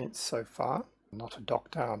experience so far. I'm not a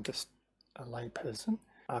doctor, I'm just a layperson.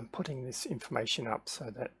 I'm putting this information up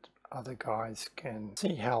so that other guys can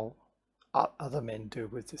see how other men do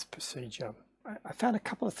with this procedure. I found a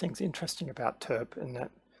couple of things interesting about TURP in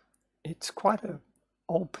that it's quite an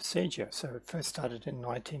old procedure. So it first started in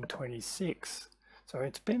 1926. So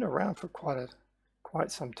it's been around for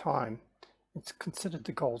quite some time. It's considered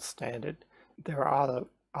the gold standard. There are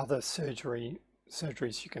other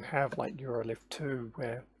surgeries you can have, like UroLift 2,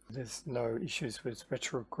 where there's no issues with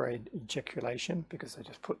retrograde ejaculation because they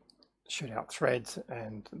just shoot out threads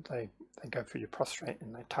and they go for your prostate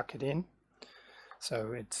and they tuck it in.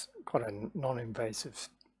 So it's got a non-invasive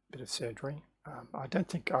bit of surgery. I don't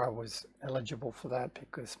think I was eligible for that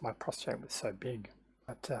because my prostate was so big.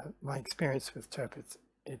 But my experience with TURP,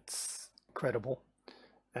 it's incredible.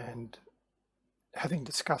 And having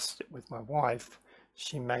discussed it with my wife,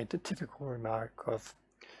 she made the typical remark of,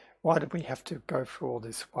 why did we have to go through all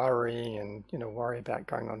this worry and, worry about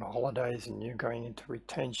going on holidays and you going into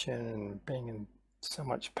retention and being in so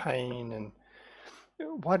much pain, and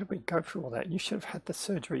why did we go through all that? You should have had the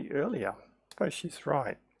surgery earlier. I suppose she's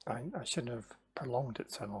right. I shouldn't have prolonged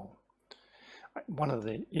it so long. One of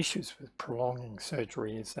the issues with prolonging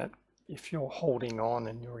surgery is that if you're holding on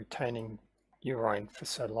and you're retaining urine for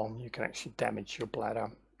so long, you can actually damage your bladder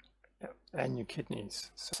and your kidneys.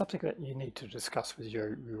 So something that you need to discuss with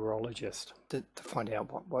your urologist to find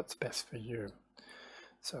out what's best for you.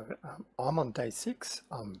 So I'm on day 6.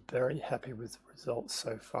 I'm very happy with the results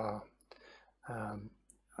so far.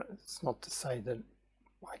 It's not to say that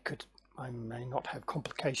I may not have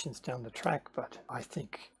complications down the track, but I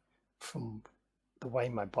think from the way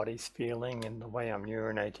my body's feeling and the way I'm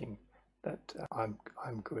urinating, that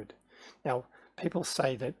I'm good. Now, people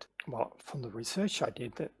say that, well, from the research I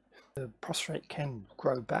did, that the prostate can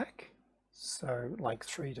grow back, so like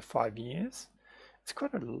 3 to 5 years. It's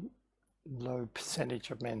quite a low percentage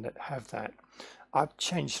of men that have that. I've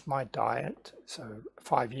changed my diet. So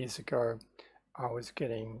 5 years ago, I was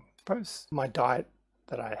getting, I suppose my diet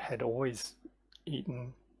that I had always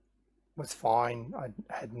eaten was fine. I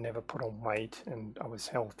had never put on weight and I was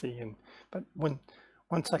healthy. But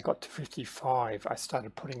once I got to 55, I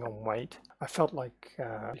started putting on weight. I felt like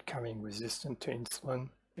becoming resistant to insulin,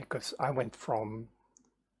 because I went from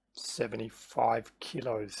 75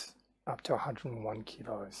 kilos up to 101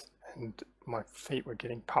 kilos, and my feet were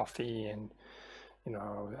getting puffy, and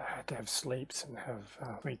I had to have sleeps and have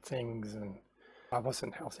sweet things, and I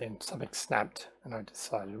wasn't healthy, and something snapped, and I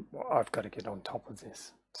decided, well, I've got to get on top of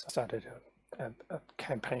this. So I started a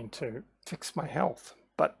campaign to fix my health,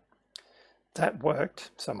 but that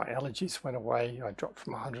worked. So my allergies went away. I dropped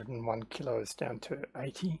from 101 kilos down to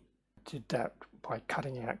 80. Did that by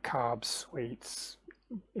cutting out carbs, sweets,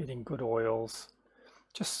 eating good oils,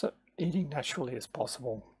 just eating naturally as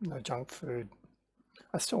possible, no junk food.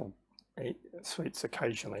 I still eat sweets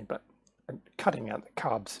occasionally, but cutting out the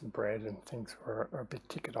carbs and bread and things were a big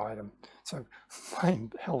ticket item. So my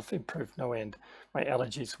health improved no end. My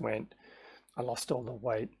allergies went, I lost all the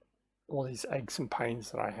weight, all these aches and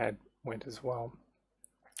pains that I had went as well.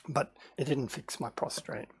 But it didn't fix my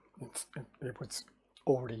prostate. It was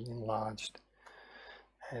already enlarged,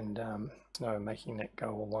 and no making that go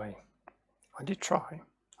away. I did try.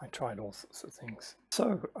 I tried all sorts of things.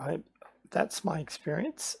 So that's my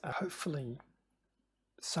experience. Hopefully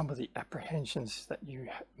some of the apprehensions that you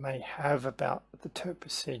may have about the TURP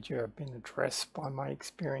procedure have been addressed by my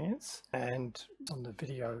experience, and on the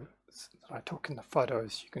video that I took in the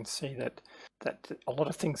photos, you can see that a lot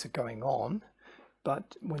of things are going on,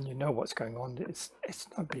 but when you know what's going on, it's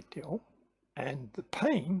no big deal. And the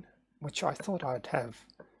pain, which I thought I'd have,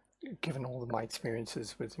 given all of my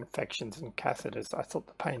experiences with infections and catheters, I thought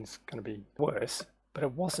the pain's going to be worse, but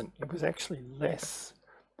it wasn't. It was actually less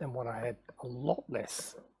than what I had, a lot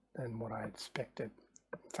less than what I expected.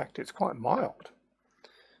 In fact, it's quite mild.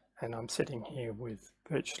 And I'm sitting here with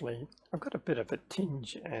virtually, I've got a bit of a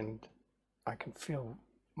tinge and I can feel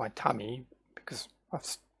my tummy because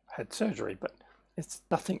I've had surgery, but it's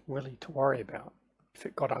nothing really to worry about. If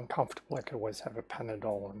it got uncomfortable, I could always have a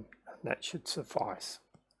Panadol and that should suffice.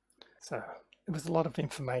 So it was a lot of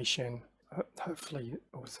information. Hopefully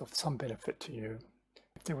it was of some benefit to you.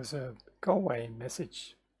 If there was a go-away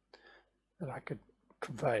message that I could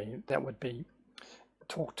convey, that would be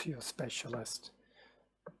talk to your specialist,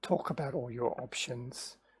 talk about all your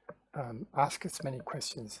options, ask as many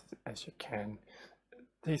questions as you can.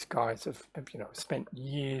 These guys have spent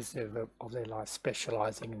years of their life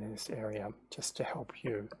specializing in this area just to help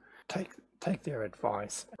you. Take their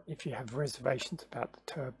advice. If you have reservations about the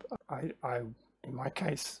TURP, in my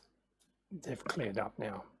case, they've cleared up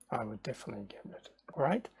now. I would definitely get it. All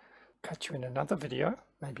right, catch you in another video.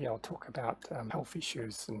 Maybe I'll talk about health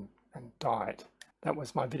issues and diet. That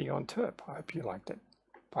was my video on TURP. I hope you liked it.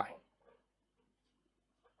 Bye.